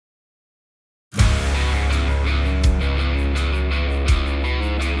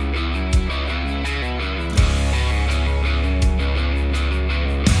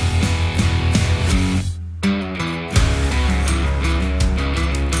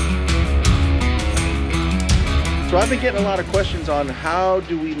So I've been getting a lot of questions on how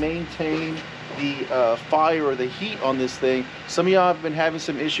do we maintain the fire or the heat on this thing. Some of y'all have been having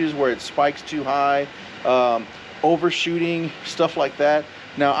some issues where it spikes too high, overshooting, stuff like that.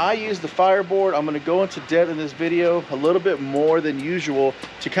 Now I use the fireboard. I'm going to go into depth in this video a little bit more than usual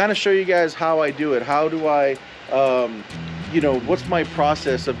to kind of show you guys how I do it. How do I, you know, what's my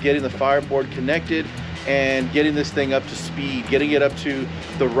process of getting the fireboard connected and getting this thing up to speed, getting it up to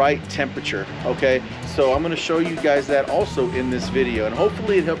the right temperature. Okay, so I'm going to show you guys that also in this video, and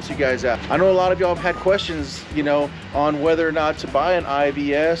hopefully it helps you guys out. I know a lot of y'all have had questions, you know, on whether or not to buy an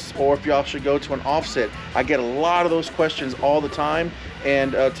IVS or if y'all should go to an offset. I get a lot of those questions all the time,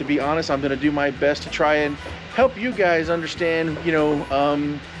 and to be honest, I'm going to do my best to try and help you guys understand, you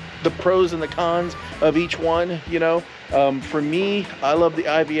know, the pros and the cons of each one. You know, for me, I love the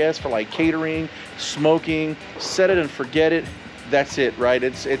IVS for like catering, smoking, set it and forget it. That's it, right?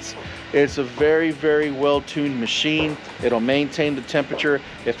 It's a very, very well-tuned machine. It'll maintain the temperature.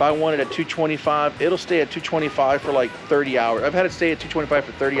 If I want it at 225, it'll stay at 225 for like 30 hours. I've had it stay at 225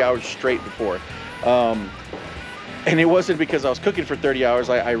 for 30 hours straight before. And it wasn't because I was cooking for 30 hours.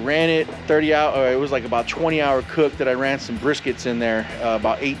 I ran it 30 hours, or it was like about 20-hour cook that I ran some briskets in there,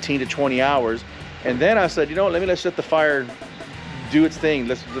 about 18 to 20 hours. And then I said, you know what, let's let the fire do its thing.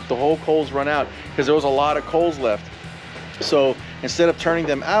 Let's let the whole coals run out, because there was a lot of coals left. So instead of turning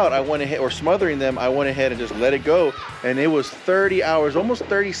them out, I went ahead, or smothering them, I went ahead and just let it go. And it was 30 hours, almost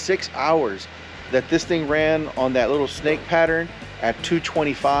 36 hours that this thing ran on that little snake pattern at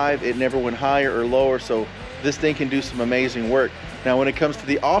 225. It never went higher or lower. So this thing can do some amazing work. Now when it comes to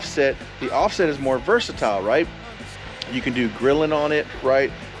the offset is more versatile, right? You can do grilling on it,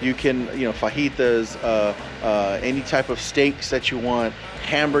 right? You can, you know, fajitas, any type of steaks that you want,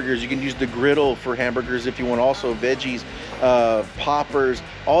 hamburgers. You can use the griddle for hamburgers if you want, also veggies, poppers,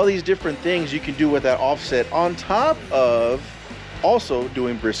 all these different things you can do with that offset, on top of also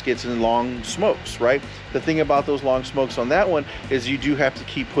doing briskets and long smokes, right? The thing about those long smokes on that one is you do have to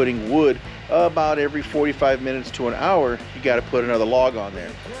keep putting wood about every 45 minutes to an hour. You got to put another log on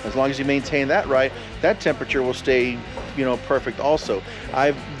there. As long as you maintain that right, that temperature will stay, you know, perfect also.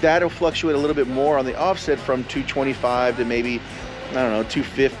 That'll fluctuate a little bit more on the offset from 225 to maybe, I don't know,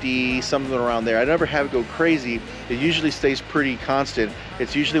 250, something around there. I never have it go crazy. It usually stays pretty constant.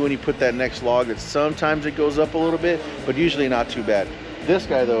 It's usually when you put that next log that sometimes it goes up a little bit, but usually not too bad. This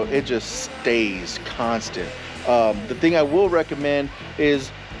guy though, it just stays constant. The thing I will recommend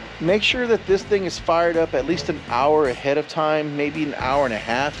is make sure that this thing is fired up at least an hour ahead of time, maybe an hour and a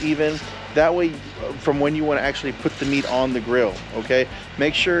half even. That way, from when you want to actually put the meat on the grill, okay?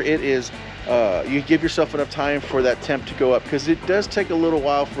 Make sure it is, you give yourself enough time for that temp to go up, because it does take a little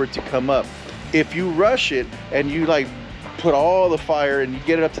while for it to come up. If you rush it and you like put all the fire and you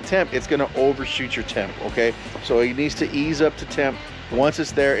get it up to temp, it's gonna overshoot your temp, okay? So it needs to ease up to temp. Once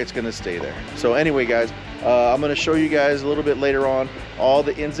it's there, it's gonna stay there. So anyway, guys, I'm gonna show you guys a little bit later on all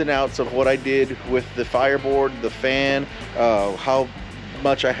the ins and outs of what I did with the fireboard, the fan, how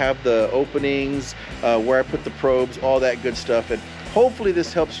much I have the openings, where I put the probes, all that good stuff. And hopefully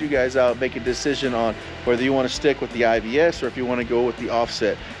this helps you guys out make a decision on whether you want to stick with the IVS or if you want to go with the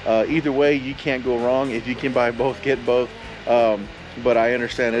offset. Either way, you can't go wrong. If you can buy both, get both. But I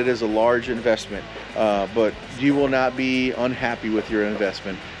understand it is a large investment, but you will not be unhappy with your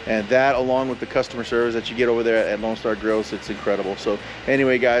investment. And that, along with the customer service that you get over there at Lone Star Grillz, it's incredible. So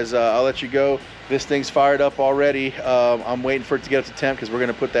anyway, guys, I'll let you go. This thing's fired up already. I'm waiting for it to get up to temp because we're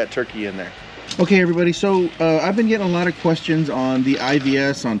going to put that turkey in there. Okay, everybody, so I've been getting a lot of questions on the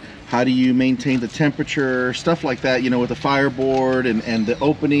IVS, on how do you maintain the temperature, stuff like that, you know, with the fireboard and the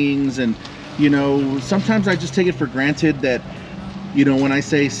openings. And, you know, sometimes I just take it for granted that, you know, when I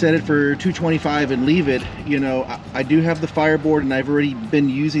say set it for 225 and leave it, you know, I do have the fireboard and I've already been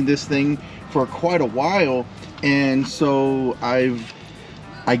using this thing for quite a while. And so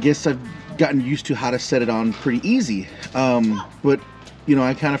I guess I've gotten used to how to set it on pretty easy. But, you know,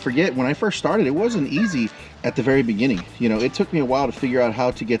 I kind of forget, when I first started, it wasn't easy at the very beginning. You know, it took me a while to figure out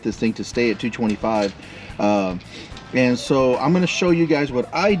how to get this thing to stay at 225. And so I'm going to show you guys what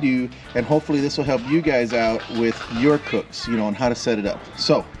I do, and hopefully this will help you guys out with your cooks, you know, on how to set it up.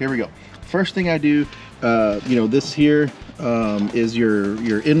 So here we go. First thing I do, you know, this here is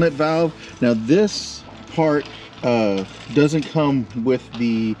your inlet valve. Now this part doesn't come with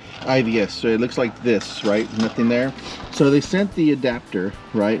the IVS, so it looks like this, right? Nothing there. So they sent the adapter,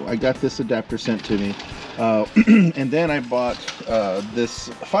 right? I got this adapter sent to me, and then I bought this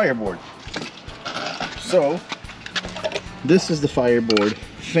fireboard. So this is the fireboard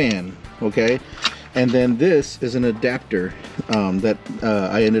fan, okay? And then this is an adapter that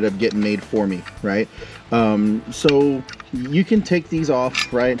I ended up getting made for me, right? So you can take these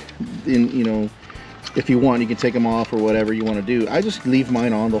off, right? You know, if you want, you can take them off or whatever you want to do. I just leave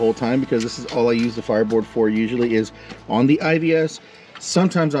mine on the whole time because this is all I use the fireboard for usually, is on the IVS.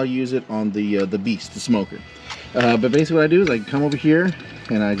 Sometimes I'll use it on the Beast, the smoker. But basically what I do is I come over here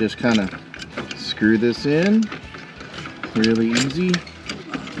and I just kind of screw this in really easy.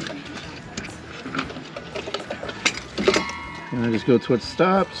 And I just go to it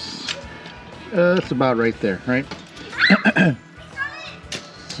stops. That's about right there, right?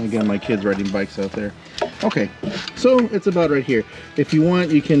 Again, my kids riding bikes out there. Okay, so it's about right here. If you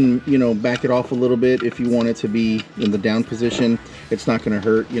want, you can, you know, back it off a little bit if you want it to be in the down position. It's not going to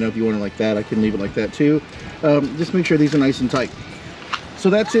hurt. You know, if you want it like that, I can leave it like that too. Just make sure these are nice and tight. So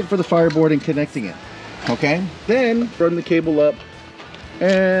that's it for the fireboard and connecting it. Okay, then run the cable up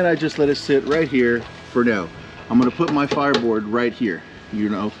and I just let it sit right here for now. I'm going to put my fireboard right here. You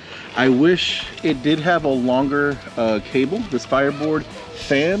know, I wish it did have a longer cable, this fireboard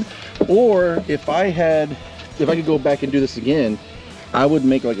fan, or if I could go back and do this again, I would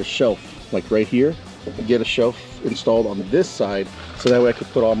make like a shelf, like right here, get a shelf installed on this side, so that way I could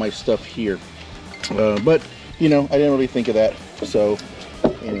put all my stuff here. But you know, I didn't really think of that. So,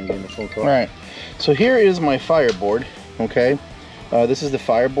 all right, so here is my fireboard. Okay, this is the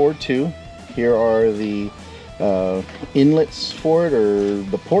fireboard too. Here are the inlets for it, or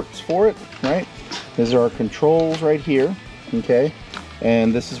the ports for it, right? These are our controls right here. Okay,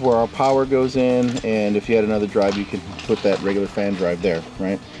 and this is where our power goes in, and if you had another drive, you could put that regular fan drive there,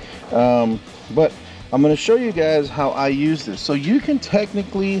 right? But I'm going to show you guys how I use this. So you can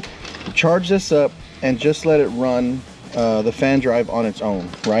technically charge this up and just let it run the fan drive on its own,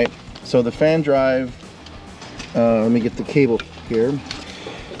 right? So the fan drive, let me get the cable here.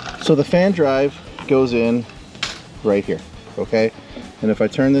 So the fan drive goes in right here, okay? And if I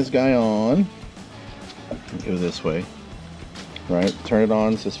turn this guy on, go this way, right? Turn it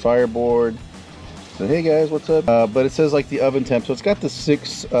on, it says fireboard. So hey guys, what's up? But it says like the oven temp, so it's got the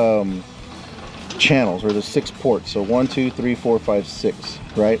 6 channels, or the 6 ports. So 1, 2, 3, 4, 5, 6,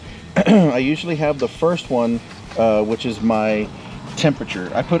 right? I usually have the first one, which is my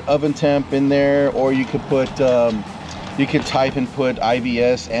temperature. I put oven temp in there, or you could put, you could type and put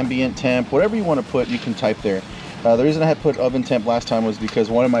IVS, ambient temp, whatever you want to put, you can type there. The reason I had put oven temp last time was because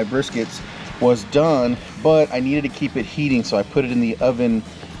one of my briskets was done, but I needed to keep it heating, so I put it in the oven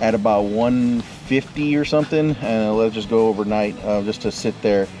at about 150 or something, and I let it just go overnight, just to sit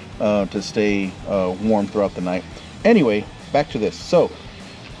there to stay warm throughout the night. Anyway, back to this. So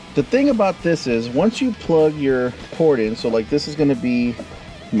the thing about this is, once you plug your port in, so like this is going to be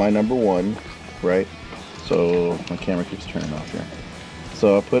my number 1, right? So my camera keeps turning off here.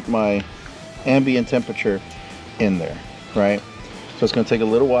 So I put my ambient temperature in there, right? So it's going to take a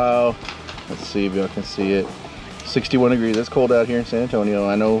little while. Let's see if y'all can see it. 61 degrees. It's cold out here in San Antonio.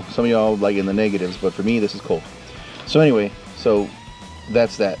 I know some of y'all like in the negatives, but for me this is cold. So anyway, so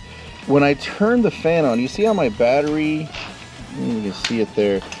that's that. When I turn the fan on, you see how my battery, you can see it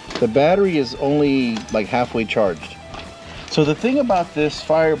there, the battery is only like halfway charged. So the thing about this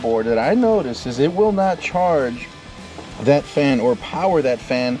fireboard that I noticed is it will not charge that fan or power that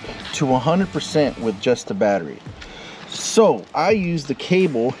fan to 100% with just the battery. So I use the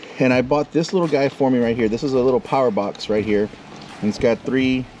cable, and I bought this little guy for me right here. This is a little power box right here, and it's got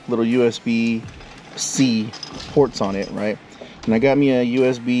 3 little USB-C ports on it, right? And I got me a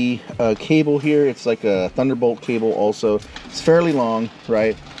USB cable here. It's like a Thunderbolt cable also. It's fairly long,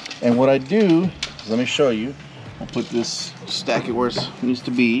 right? And what I do is, let me show you. I'll put this, stack it where it needs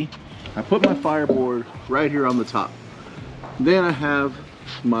to be. I put my fireboard right here on the top. Then I have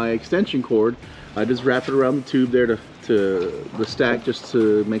my extension cord. I just wrap it around the tube there to the stack, just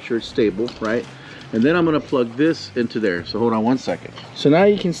to make sure it's stable, right? And then I'm going to plug this into there. So hold on one second. So now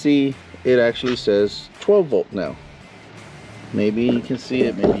you can see it actually says 12 volt now. Maybe you can see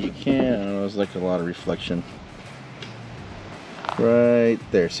it, maybe you can't. I don't know, there's like a lot of reflection. Right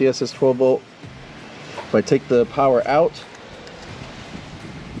there. See, it says 12 volt. If I take the power out,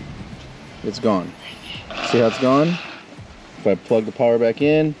 it's gone. See how it's gone? If I plug the power back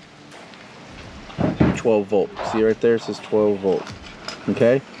in, 12 volt. See right there, it says 12 volt.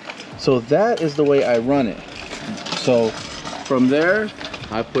 Okay, so that is the way I run it. So from there,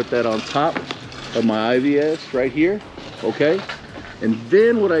 I put that on top of my IVS right here. Okay, and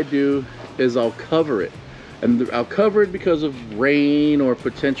then what I do is I'll cover it, and I'll cover it because of rain or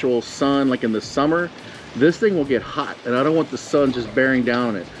potential sun. Like in the summer, this thing will get hot, and I don't want the sun just bearing down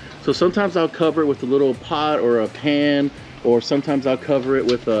on it. So sometimes I'll cover it with a little pot or a pan, or sometimes I'll cover it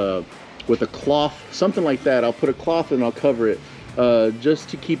with with a cloth, something like that. I'll put a cloth and I'll cover it just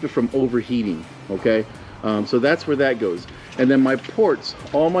to keep it from overheating, okay? So that's where that goes. And then my ports,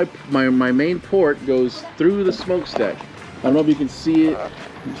 all my main port goes through the smokestack. I don't know if you can see it.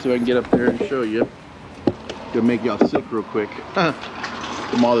 Let me see if I can get up there and show you. Gonna make y'all sick real quick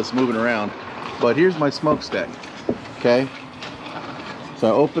from all this moving around. But here's my smokestack, okay? So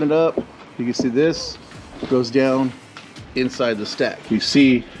I open it up. You can see this goes down inside the stack. You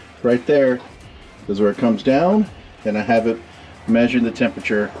see right there is where it comes down, and I have it measuring the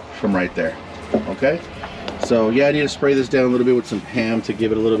temperature from right there, okay? So yeah, I need to spray this down a little bit with some Pam to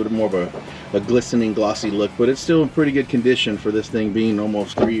give it a little bit more of a glistening, glossy look, but it's still in pretty good condition for this thing being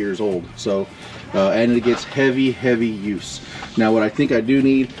almost 3 years old. So, and it gets heavy use. Now what I think I do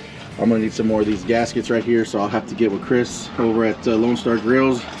need, I'm gonna need some more of these gaskets right here, so I'll have to get with Chris over at Lone Star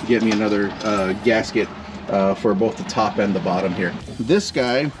Grillz, get me another gasket for both the top and the bottom here. This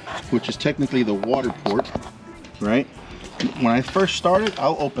guy, which is technically the water port, right? When I first started,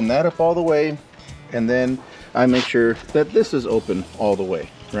 I'll open that up all the way, and then I make sure that this is open all the way,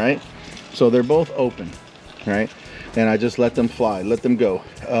 right? So they're both open, right? And I just let them fly, let them go.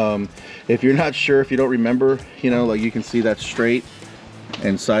 If you're not sure, if you don't remember, you know, like you can see that's straight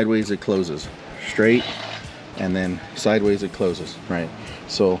and sideways it closes. Straight and then sideways it closes, right?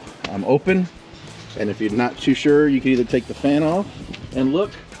 So I'm open, and if you're not too sure, you can either take the fan off and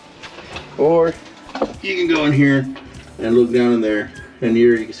look, or you can go in here and look down in there, and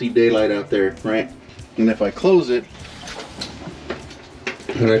here you can see daylight out there, right? And if I close it,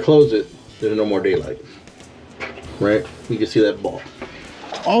 there's no more daylight, right? You can see that ball.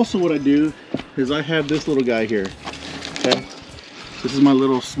 Also what I do is I have this little guy here, okay? This is my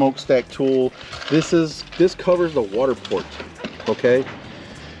little smokestack tool. This covers the water port, okay?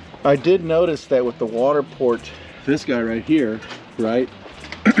 I did notice that with the water port, this guy right here, right?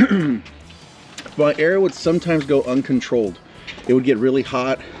 My air would sometimes go uncontrolled. It would get really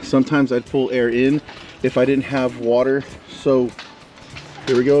hot. Sometimes I'd pull air in if I didn't have water. So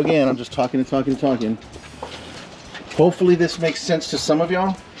here we go again. I'm just talking. Hopefully this makes sense to some of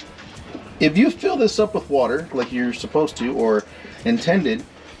y'all. If you fill this up with water like you're supposed to or intended,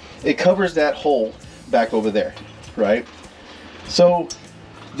 it covers that hole back over there, right? So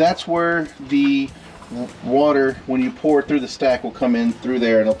that's where the water, when you pour it through the stack, will come in through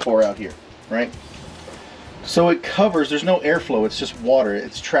there and it'll pour out here, right? So it covers, there's no airflow, it's just water,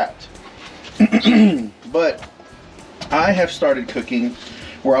 it's trapped. But I have started cooking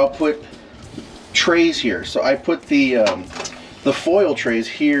where I'll put trays here. So I put the foil trays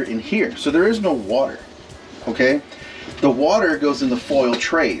here and here. So there is no water, okay? The water goes in the foil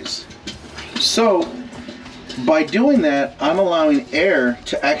trays. So by doing that, I'm allowing air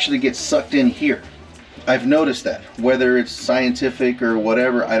to actually get sucked in here. I've noticed that, whether it's scientific or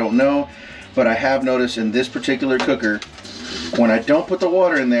whatever, I don't know. But I have noticed in this particular cooker, when I don't put the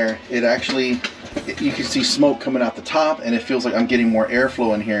water in there, it actually, you can see smoke coming out the top, and it feels like I'm getting more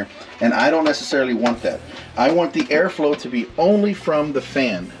airflow in here. And I don't necessarily want that. I want the airflow to be only from the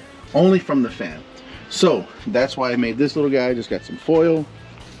fan. Only from the fan. So that's why I made this little guy. Just got some foil.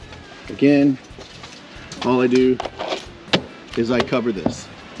 Again, all I do is I cover this.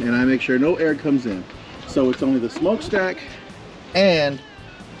 And I make sure no air comes in. So it's only the smokestack and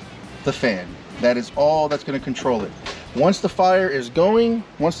the fan. That is all that's going to control it. Once the fire is going,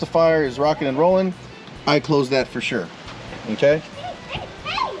 once the fire is rocking and rolling, I close that for sure. Okay?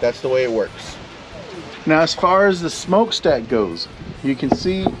 That's the way it works. Now as far as the smokestack goes, you can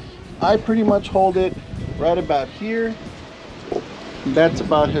see I pretty much hold it right about here. That's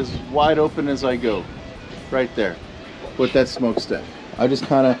about as wide open as I go, right there with that smokestack. I just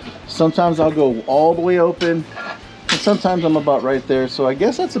kind of, sometimes I'll go all the way open, and sometimes I'm about right there. So I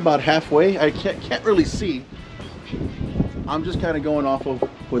guess that's about halfway. I can't really see. I'm just kind of going off of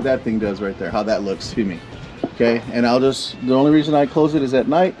what that thing does right there, how that looks to me. Okay, and I'll just, the only reason I close it is at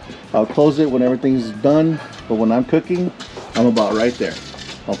night. I'll close it when everything's done, but when I'm cooking, I'm about right there.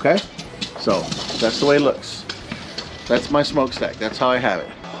 Okay, so that's the way it looks. That's my smokestack. That's how I have it.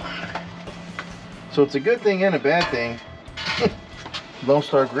 So it's a good thing and a bad thing. Lone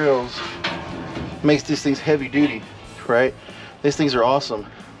Star Grillz makes these things heavy duty, right? These things are awesome,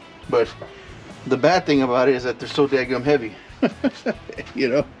 but the bad thing about it is that they're so daggum heavy. You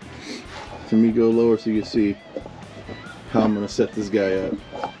know? Let me go lower so you can see how I'm gonna set this guy up.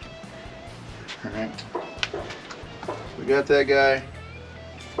 All right, we got that guy.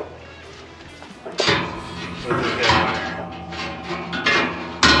 Put this guy.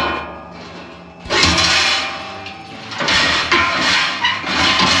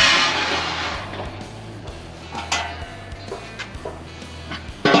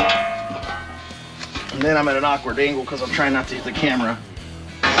 And then I'm at an awkward angle because I'm trying not to hit the camera.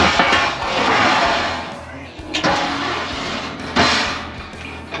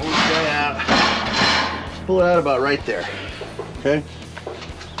 Pull this guy out. Pull it out about right there. Okay.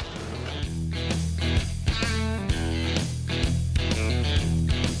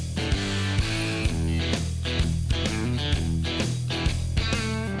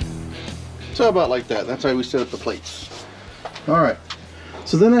 So about like that. That's how we set up the plates. All right.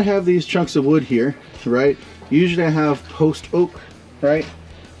 So then I have these chunks of wood here, right? Usually I have post oak, right?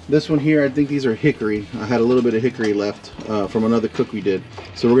 This one here, I think these are hickory. I had a little bit of hickory left from another cook we did.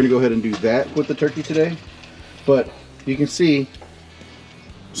 So we're gonna go ahead and do that with the turkey today. But you can see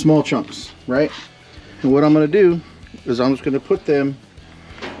small chunks, right? And what I'm gonna do is I'm just gonna put them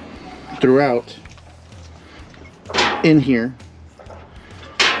throughout in here.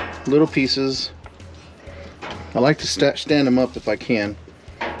 Little pieces. I like to stand them up if I can.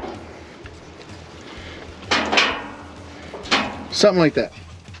 Something like that,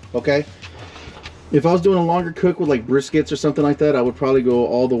 okay? If I was doing a longer cook with like briskets or something like that, I would probably go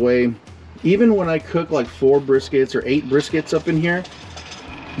all the way. Even when I cook like 4 briskets or 8 briskets up in here,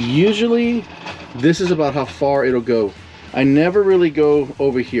 usually this is about how far it'll go. I never really go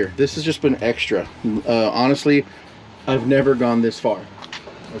over here. This has just been extra. Honestly, I've never gone this far,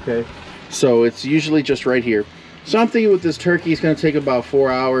 okay? So it's usually just right here. So I'm thinking with this turkey, it's gonna take about 4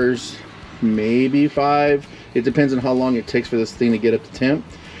 hours, maybe 5. It depends on how long it takes for this thing to get up to temp.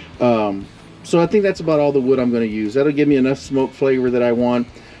 So I think that's about all the wood I'm going to use. That'll give me enough smoke flavor that I want.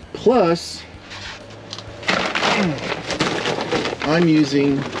 Plus, I'm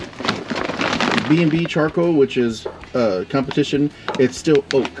using B&B charcoal, which is competition. It's still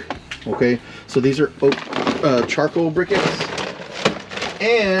oak, okay? So these are oak charcoal briquettes.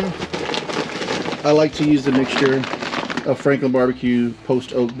 And I like to use the mixture of Franklin Barbecue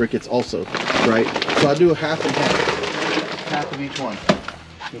post oak briquettes also, right? So I'll do a half and half of each one.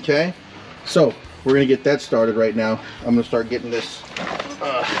 Okay, so we're gonna get that started right now. I'm gonna start getting this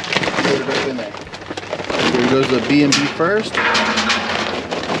loaded up in there. Here goes the B&B first.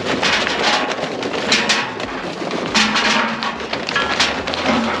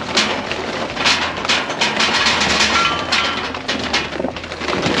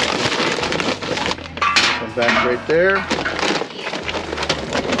 Come back right there.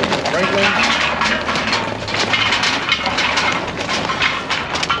 Franklin.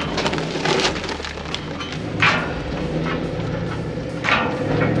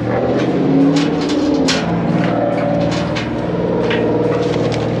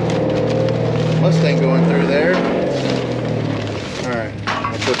 Going through there. All right,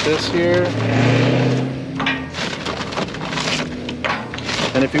 I'll put this here.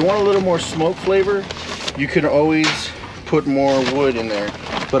 And if you want a little more smoke flavor, you can always put more wood in there.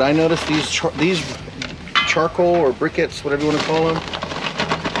 But I noticed these charcoal or briquettes, whatever you want to call them,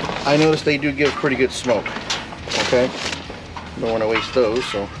 I noticed they do give pretty good smoke. Okay, don't want to waste those,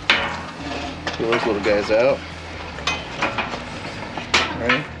 so pull those little guys out. All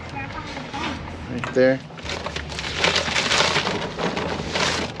right. Right there.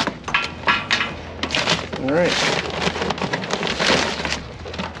 All right.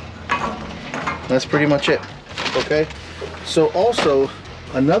 That's pretty much it. Okay. So also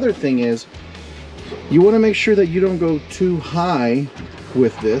another thing is you want to make sure that you don't go too high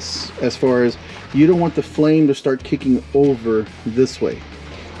with this, as far as you don't want the flame to start kicking over this way.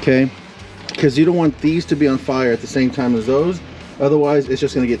 Okay. Because you don't want these to be on fire at the same time as those. Otherwise, it's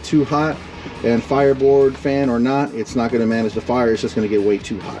just going to get too hot. And fireboard fan or not, it's not going to manage the fire. It's just going to get way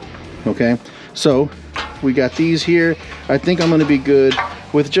too hot. Okay, so we got these here. I think I'm going to be good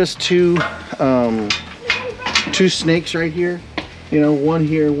with just two snakes right here. You know, one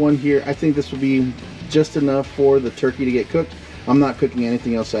here, one here. I think this will be just enough for the turkey to get cooked. I'm not cooking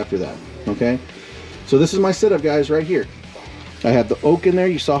anything else after that. Okay, so this is my setup, guys, right here. I have the oak in there.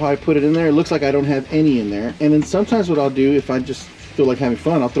 You saw how I put it in there. It looks like I don't have any in there. And then sometimes what I'll do, if I just feel like having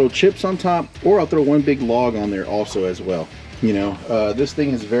fun, I'll throw chips on top, or I'll throw one big log on there also as well. You know, this thing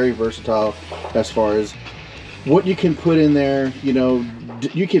is very versatile as far as what you can put in there. You know,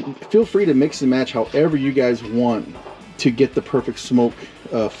 you can feel free to mix and match however you guys want to get the perfect smoke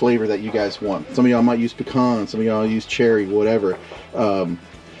flavor that you guys want. Some of y'all might use pecan, some of y'all use cherry, whatever.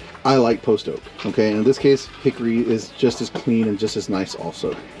 I like post oak, okay? And in this case, hickory is just as clean and just as nice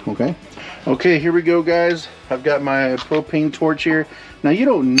also, okay? Okay, here we go, guys. I've got my propane torch here. Now, you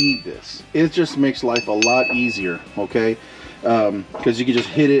don't need this. It just makes life a lot easier, okay? Because you can just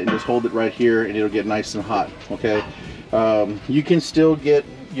hit it and just hold it right here and it'll get nice and hot, okay? You can still get,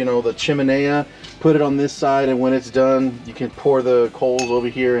 you know, the chimenea, put it on this side, and when it's done, you can pour the coals over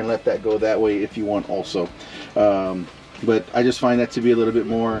here and let that go that way if you want also. But I just find that to be a little bit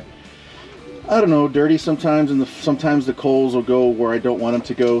more, I don't know, dirty sometimes, and sometimes the coals will go where I don't want them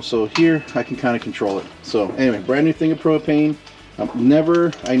to go. So here I can kind of control it. So anyway, brand new thing of propane. I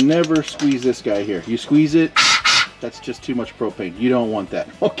never squeeze this guy here. You squeeze it, that's just too much propane. You don't want that.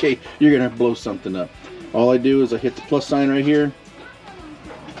 Okay, you're gonna blow something up. All I do is I hit the plus sign right here,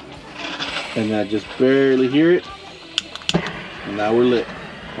 and I just barely hear it, and now we're lit.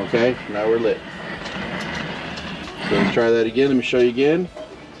 Okay, now we're lit. So let's try that again. Let me show you again.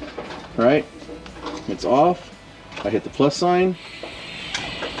 All right, it's off. I hit the plus sign,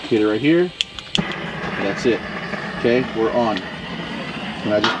 hit it right here, and that's it. Okay, we're on.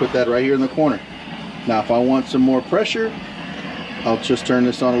 And I just put that right here in the corner. Now if I want some more pressure, I'll just turn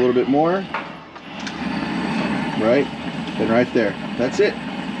this on a little bit more. Right, and right there. That's it.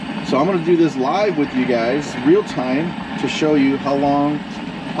 So I'm going to do this live with you guys, real time, to show you how long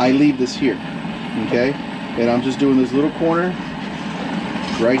I leave this here. Okay, and I'm just doing this little corner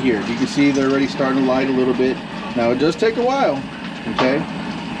right here. You can see they're already starting to light a little bit. Now it does take a while. Okay,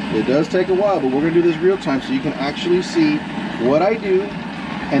 it does take a while, but we're going to do this real time so you can actually see what I do.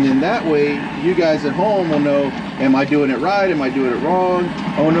 And then that way, you guys at home will know, am I doing it right? Am I doing it wrong?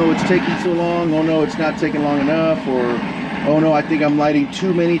 Oh no, it's taking so long. Oh no, it's not taking long enough. Or, oh no, I think I'm lighting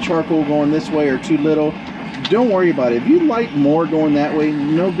too many charcoal going this way or too little. Don't worry about it. If you light more going that way,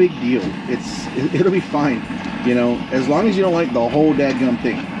 no big deal. It'll be fine. You know, as long as you don't light the whole dadgum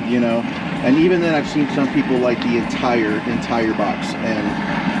thing, you know. And even then, I've seen some people light the entire box, and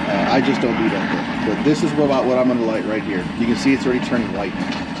I just don't do that though. But this is about what I'm going to light right here. You can see it's already turning white.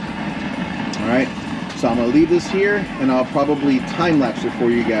 All right, so I'm going to leave this here, and I'll probably time lapse it for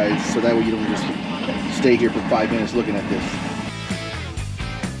you guys, so that way you don't just stay here for 5 minutes looking at this.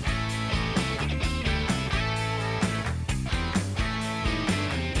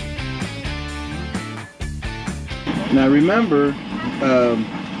 Now remember,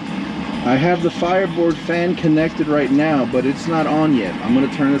 I have the fireboard fan connected right now, but it's not on yet. I'm going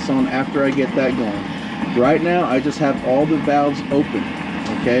to turn this on after I get that going. Right now, I just have all the valves open,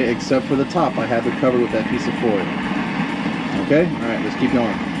 okay, except for the top. I have it covered with that piece of foil. Okay, all right, let's keep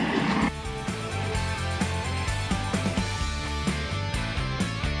going.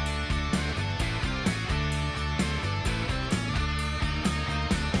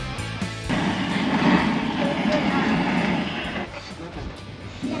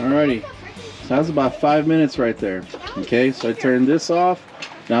 Alrighty, so that's about 5 minutes right there. Okay, so I turned this off.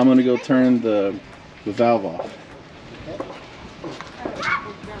 Now I'm going to go turn the valve off.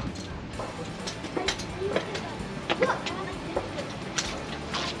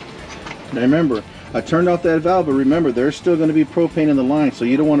 Now remember, I turned off that valve, but remember, there's still going to be propane in the line, so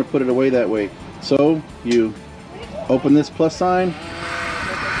you don't want to put it away that way. So you open this plus sign.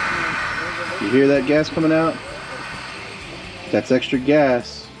 You hear that gas coming out? That's extra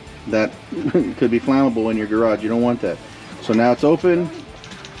gas that could be flammable in your garage. You don't want that. So now it's open.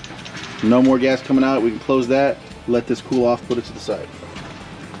 No more gas coming out. We can close that, let this cool off, put it to the side.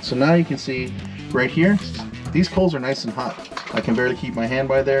 So now you can see right here, these coals are nice and hot. I can barely keep my hand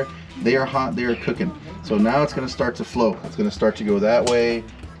by there. They are hot, they are cooking. So now it's going to start to flow. It's going to start to go that way,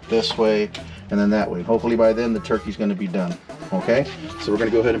 this way, and then that way. Hopefully by then the turkey's going to be done. Okay, so we're going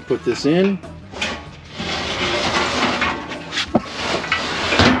to go ahead and put this in.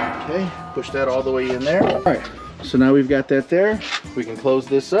 Okay, push that all the way in there. All right, so now we've got that there. We can close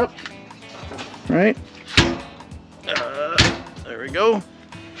this up. All right, there we go.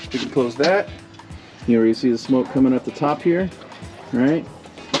 We can close that. You already see the smoke coming up the top here. All right,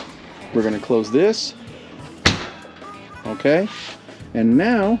 we're gonna close this. Okay, and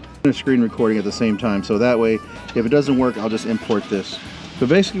now I'm screen recording at the same time, so that way if it doesn't work, I'll just import this. But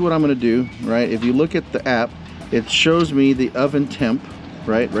basically what I'm gonna do, right, if you look at the app, it shows me the oven temp.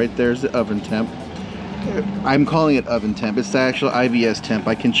 Right there's the oven temp. I'm calling it oven temp. It's the actual IVS temp.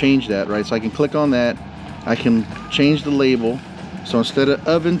 I can change that, right? So I can click on that. I can change the label. So instead of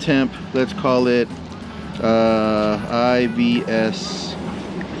oven temp, let's call it IVS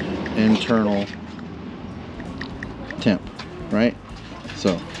internal temp, right?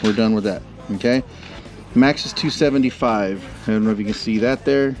 So we're done with that. Okay, max is 275. I don't know if you can see that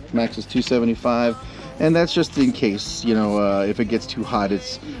there. Max is 275. And that's just in case, you know, if it gets too hot.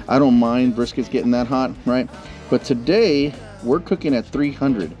 I don't mind briskets getting that hot, right? But today we're cooking at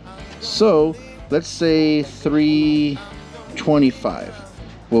 300. So let's say 325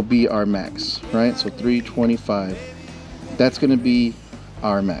 will be our max, right? So 325, that's gonna be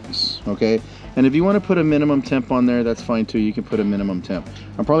our max, okay? And if you want to put a minimum temp on there, that's fine too. You can put a minimum temp.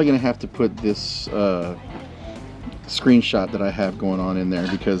 I'm probably going to have to put this screenshot that I have going on in there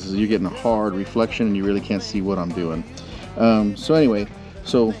because you're getting a hard reflection and you really can't see what I'm doing. So anyway,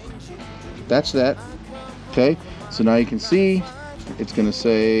 so that's that. Okay, so now you can see it's going to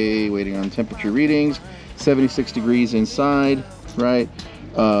say waiting on temperature readings, 76 degrees inside, right?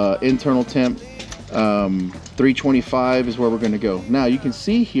 Internal temp 325 is where we're going to go. Now you can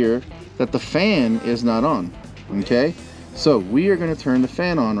see here that the fan is not on. Okay, so we are going to turn the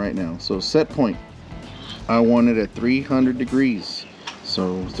fan on right now. So set point, I want it at 300 degrees.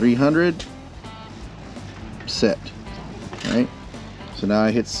 So 300, set. Right, so now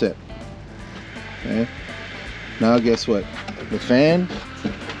I hit set. Okay, now guess what? The fan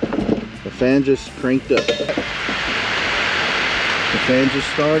just cranked up. The fan just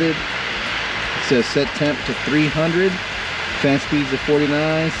started. It says set temp to 300. Fan speeds at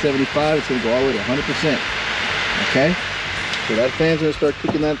 49, 75. It's gonna go all the way to 100%. Okay, so that fan's gonna start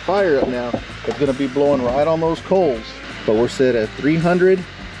kicking that fire up now. It's gonna be blowing right on those coals. But we're set at 300,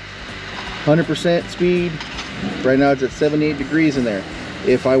 100% speed. Right now it's at 78 degrees in there.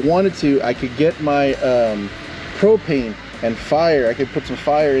 If I wanted to, I could get my propane and fire. I could put some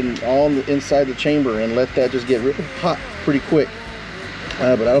fire inside the chamber and let that just get really hot pretty quick.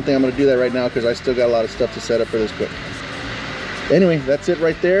 But I don't think I'm going to do that right now because I still got a lot of stuff to set up for this quick. Anyway, that's it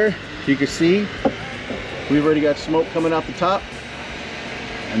right there. You can see we've already got smoke coming out the top,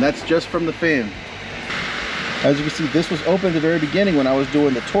 and that's just from the fan. As you can see, this was open at the very beginning when I was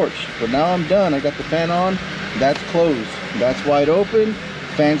doing the torch, but now I'm done. I got the fan on. That's closed. That's wide open.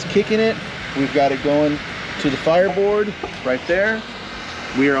 Fan's kicking it. We've got it going to the fireboard right there.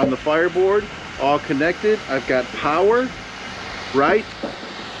 We are on the fireboard, all connected. I've got power, right?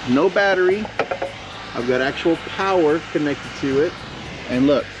 No battery. I've got actual power connected to it. And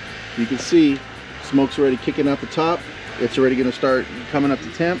look, you can see smoke's already kicking out the top. It's already going to start coming up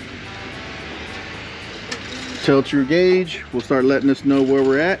to temp. Tell-true gauge will start letting us know where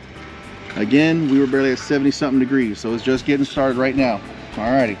we're at. Again, we were barely at 70 something degrees, so it's just getting started right now.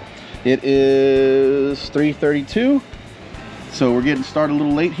 Alrighty, it is 3:32, so we're getting started a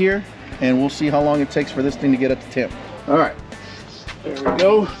little late here, and we'll see how long it takes for this thing to get up to temp. All right, there we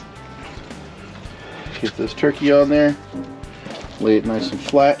go. Get this turkey on there, lay it nice and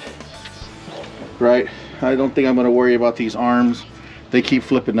flat. Right, I don't think I'm going to worry about these arms. They keep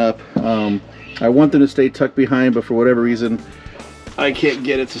flipping up. I want them to stay tucked behind, but for whatever reason I can't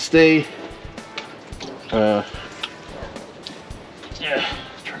get it to stay. Yeah,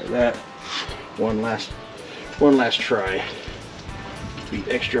 let's try that one last try. Be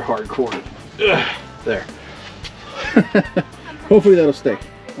extra hardcore. There. Hopefully that'll stay.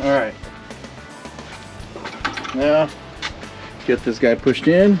 All right, now get this guy pushed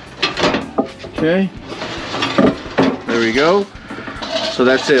in. Okay, there we go. So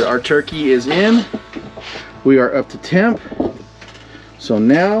that's it, our turkey is in. We are up to temp. So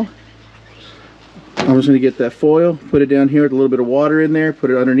now I'm just going to get that foil, put it down here with a little bit of water in there,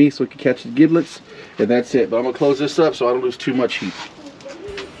 put it underneath so it can catch the giblets, and that's it. But I'm going to close this up so I don't lose too much heat.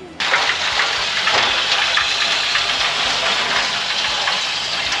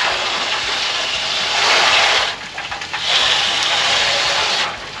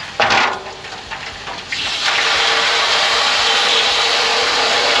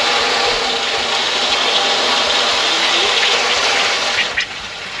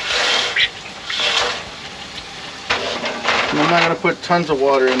 I'm not going to put tons of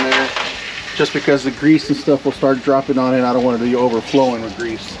water in there just because the grease and stuff will start dropping on it and I don't want it to be overflowing with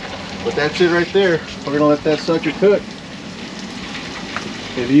grease. But that's it right there. We're going to let that sucker cook.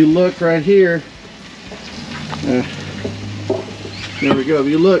 If you look right here, there we go. If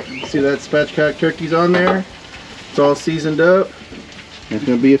you look, see that spatchcock turkey's on there. It's all seasoned up. It's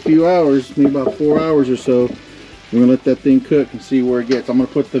going to be a few hours, maybe about 4 hours or so. We're going to let that thing cook and see where it gets. I'm going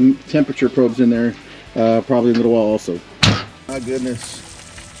to put the temperature probes in there probably in a little while also. My goodness,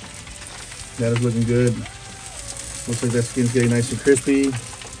 that is looking good. Looks like that skin's getting nice and crispy.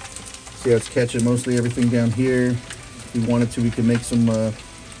 See how it's catching mostly everything down here. If we wanted to, we could make some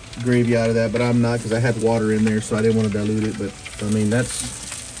gravy out of that, but I'm not because I had water in there, so I didn't want to dilute it. But I mean,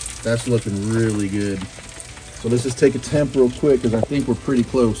 that's looking really good. So let's just take a temp real quick because I think we're pretty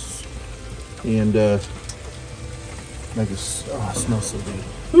close. And oh, it smells so good.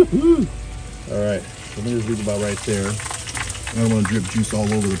 All right, so let me just leave about right there. I don't want to drip juice all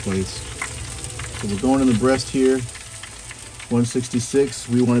over the place. So we're going in the breast here, 166.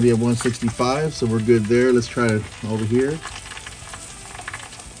 We want to be at 165, so we're good there. Let's try it over here,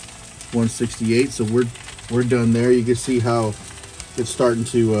 168. So we're done there. You can see how it's starting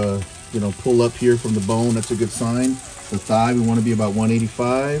to you know, pull up here from the bone. That's a good sign. The thigh, we want to be about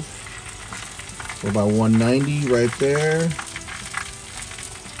 185 or about 190 right there.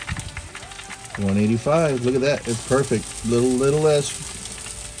 185. Look at that. It's perfect. Little less.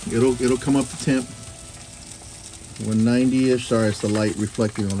 It'll come up to temp. 190-ish. Sorry, it's the light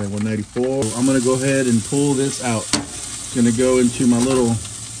reflecting on that. 194. I'm gonna go ahead and pull this out. It's gonna go into my little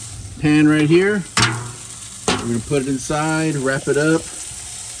pan right here. We're gonna put it inside, wrap it up,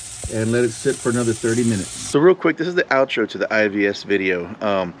 and let it sit for another 30 minutes. So real quick, this is the outro to the IVS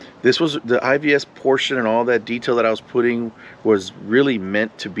video. This was the IVS portion, and all that detail that I was putting was really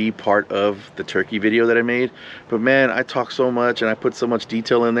meant to be part of the turkey video that I made. But man, I talk so much and I put so much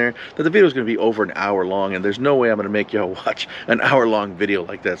detail in there that the video is gonna be over an hour long, and there's no way I'm gonna make y'all watch an hour-long video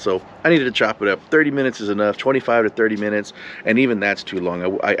like that. So I needed to chop it up. 30 minutes is enough, 25 to 30 minutes, and even that's too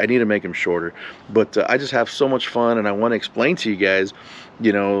long. I need to make them shorter. But I just have so much fun, and I wanna explain to you guys,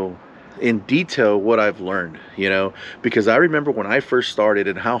 you know, in detail what I've learned, you know, because I remember when I first started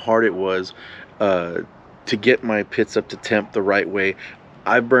and how hard it was to get my pits up to temp the right way.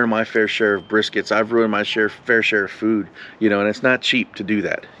 I've burned my fair share of briskets. I've ruined my fair share of food, you know, and it's not cheap to do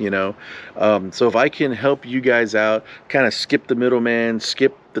that, you know. So if I can help you guys out, kind of skip the middleman,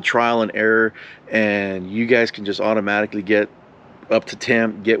 skip the trial and error, and you guys can just automatically get up to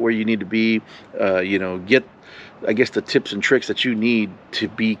temp, get where you need to be, you know, get, I guess, the tips and tricks that you need to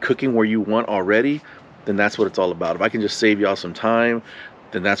be cooking where you want already, then that's what it's all about. If I can just save y'all some time,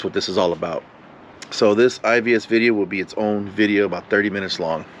 then that's what this is all about. So this IVS video will be its own video, about 30 minutes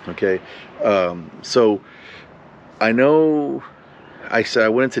long, okay? So I know I said I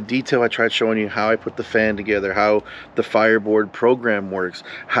went into detail. I tried showing you how I put the fan together, how the fireboard program works,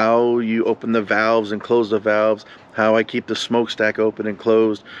 how you open the valves and close the valves, how I keep the smokestack open and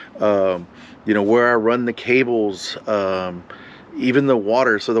closed, you know, where I run the cables, even the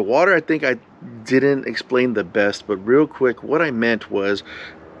water. So the water, I think I didn't explain the best, but real quick, what I meant was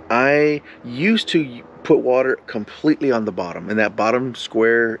I used to put water completely on the bottom, in that bottom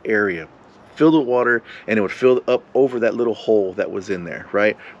square area. Fill the water, and it would fill up over that little hole that was in there,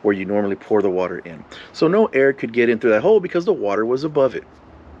 right, where you normally pour the water in. So no air could get in through that hole because the water was above it,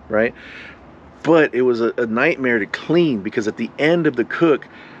 right? But it was a nightmare to clean, because at the end of the cook,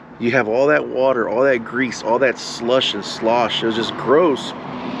 you have all that water, all that grease, all that slush and slosh. It was just gross.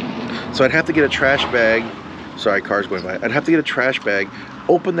 So I'd have to get a trash bag. Sorry, car's going by. I'd have to get a trash bag,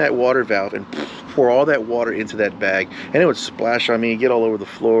 open that water valve, and pour all that water into that bag, and it would splash on me, get all over the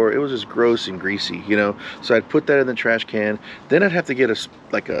floor. It was just gross and greasy, you know. So I'd put that in the trash can. Then I'd have to get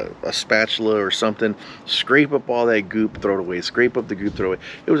a spatula or something, scrape up all that goop, throw it away, scrape up the goop, throw it away.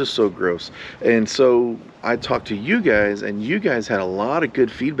 It was just so gross. And so I talked to you guys, and you guys had a lot of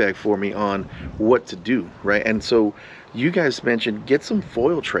good feedback for me on what to do, right? And so you guys mentioned get some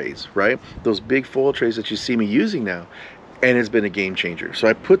foil trays, right? Those big foil trays that you see me using now. And it's been a game changer. So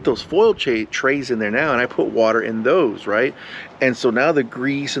I put those foil trays in there now, and I put water in those, right? And so now the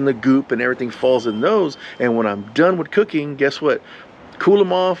grease and the goop and everything falls in those, and when I'm done with cooking, guess what? Cool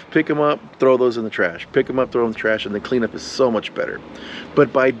them off, pick them up, throw those in the trash. Pick them up, throw them in the trash, and the cleanup is so much better.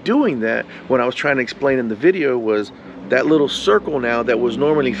 But by doing that, what I was trying to explain in the video was that little circle now that was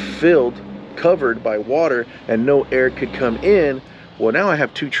normally filled, covered by water, and no air could come in. Well, now I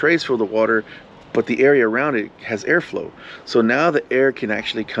have two trays full of water, but the area around it has airflow. So now the air can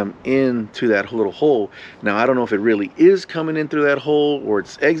actually come into that little hole. Now, I don't know if it really is coming in through that hole, or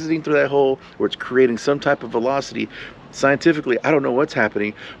it's exiting through that hole, or it's creating some type of velocity. Scientifically, I don't know what's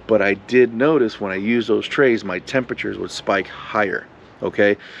happening, but I did notice when I used those trays, my temperatures would spike higher,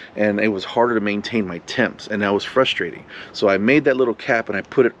 okay? And it was harder to maintain my temps, and that was frustrating. So I made that little cap, and I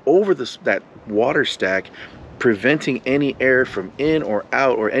put it over that water stack, preventing any air from in or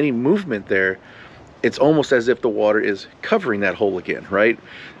out or any movement there. It's almost as if the water is covering that hole again, right?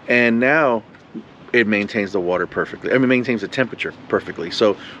 And now it maintains the water perfectly. I mean, maintains the temperature perfectly.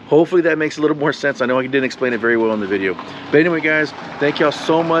 So hopefully that makes a little more sense. I know I didn't explain it very well in the video. But anyway, guys, thank y'all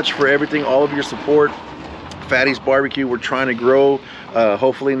so much for everything, all of your support. Fatty's Barbecue, we're trying to grow.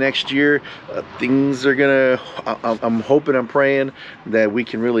 Hopefully next year, things are gonna, I'm hoping, I'm praying that we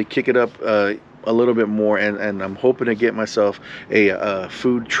can really kick it up a little bit more, and I'm hoping to get myself a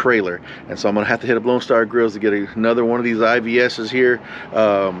food trailer. And so I'm gonna have to hit up Lone Star Grillz to get another one of these IVS's here,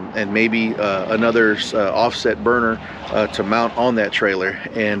 and maybe another offset burner to mount on that trailer,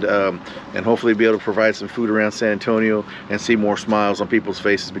 and hopefully be able to provide some food around San Antonio and see more smiles on people's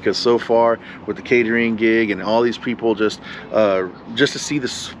faces. Because so far with the catering gig and all these people, just to see the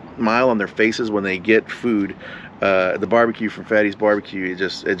smile on their faces when they get food, the barbecue from Fatty's Barbecue,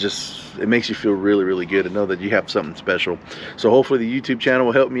 it makes you feel really, really good to know that you have something special. So hopefully the YouTube channel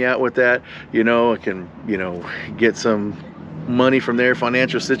will help me out with that. You know, I can, you know, get some money from their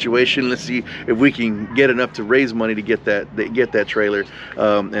financial situation. Let's see if we can get enough to raise money to get that trailer.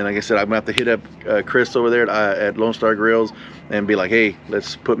 And like I said, I'm gonna have to hit up Chris over there at Lone Star Grillz and be like, hey,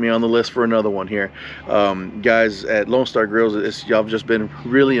 let's put me on the list for another one here. Guys at Lone Star Grillz, y'all have just been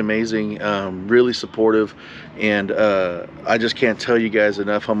really amazing, really supportive, and I just can't tell you guys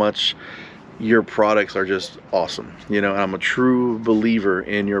enough how much your products are just awesome. You know, I'm a true believer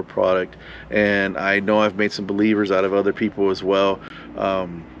in your product, and I know I've made some believers out of other people as well.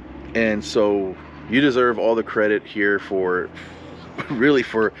 And so you deserve all the credit here for really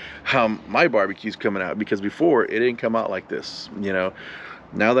for how my barbecue's coming out, because before it didn't come out like this. You know,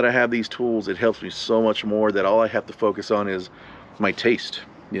 now that I have these tools, it helps me so much more that all I have to focus on is my taste,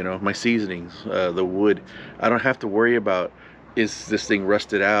 you know, my seasonings, the wood. I don't have to worry about, is this thing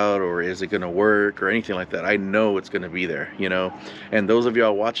rusted out or is it gonna work or anything like that. I know it's gonna be there, you know. And those of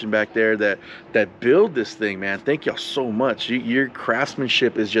y'all watching back there that build this thing, man, thank y'all so much. Your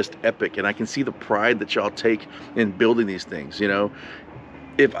craftsmanship is just epic, and I can see the pride that y'all take in building these things, you know.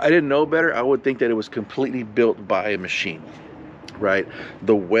 If I didn't know better, I would think that it was completely built by a machine, right?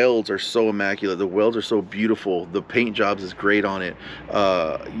 The welds are so immaculate, the welds are so beautiful, the paint jobs is great on it.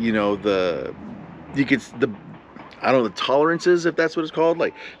 You know, I don't know, the tolerances, if that's what it's called,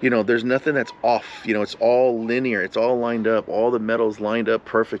 like, you know, there's nothing that's off. You know, it's all linear, it's all lined up, all the metals lined up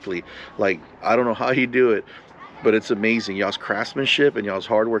perfectly. Like, I don't know how you do it, but it's amazing. Y'all's craftsmanship and y'all's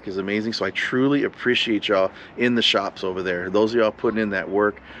hard work is amazing. So I truly appreciate y'all in the shops over there. Those of y'all putting in that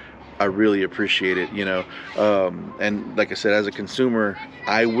work, I really appreciate it, you know. And like I said, as a consumer,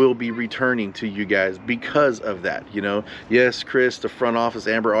 I will be returning to you guys because of that, you know. Yes, Chris, the front office,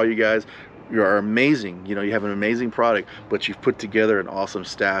 Amber, all you guys, you are amazing. You know, you have an amazing product, but you've put together an awesome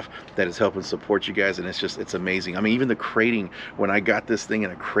staff that is helping support you guys, and it's amazing. I mean, even the crating, when I got this thing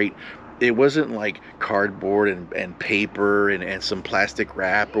in a crate, it wasn't like cardboard and paper and some plastic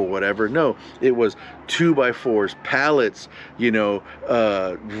wrap or whatever. No, it was 2x4s, pallets, you know,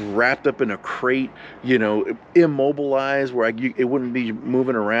 wrapped up in a crate, you know, immobilized where it wouldn't be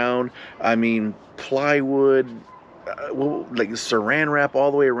moving around. I mean, plywood, well, like saran wrap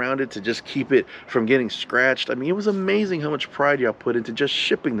all the way around it to just keep it from getting scratched. I mean, it was amazing how much pride y'all put into just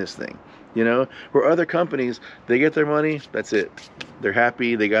shipping this thing, you know. Where other companies, they get their money, that's it, they're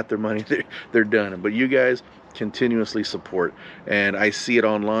happy, they got their money, they're done. But you guys continuously support, and I see it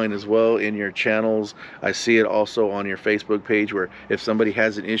online as well in your channels. I see it also on your Facebook page, where if somebody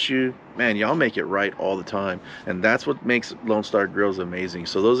has an issue, man, y'all make it right all the time, and that's what makes Lone Star Grillz amazing.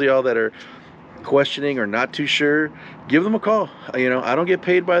 So those of y'all that are questioning or not too sure, give them a call. You know, I don't get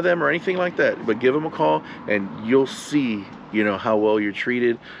paid by them or anything like that, but give them a call and you'll see, you know, how well you're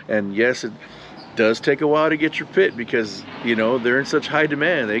treated. And yes, it does take a while to get your pit, because, you know, they're in such high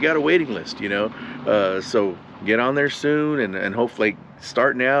demand. They got a waiting list, you know. So get on there soon, and hopefully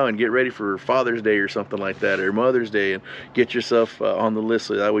start now and get ready for Father's Day or something like that, or Mother's Day, and get yourself on the list,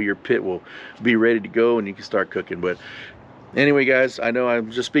 so that way your pit will be ready to go and you can start cooking. But anyway, guys, I know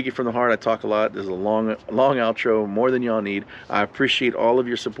I'm just speaking from the heart. I talk a lot. This is a long outro, more than y'all need. I appreciate all of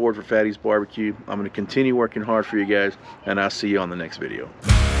your support for Fatty's Barbecue. I'm going to continue working hard for you guys, and I'll see you on the next video.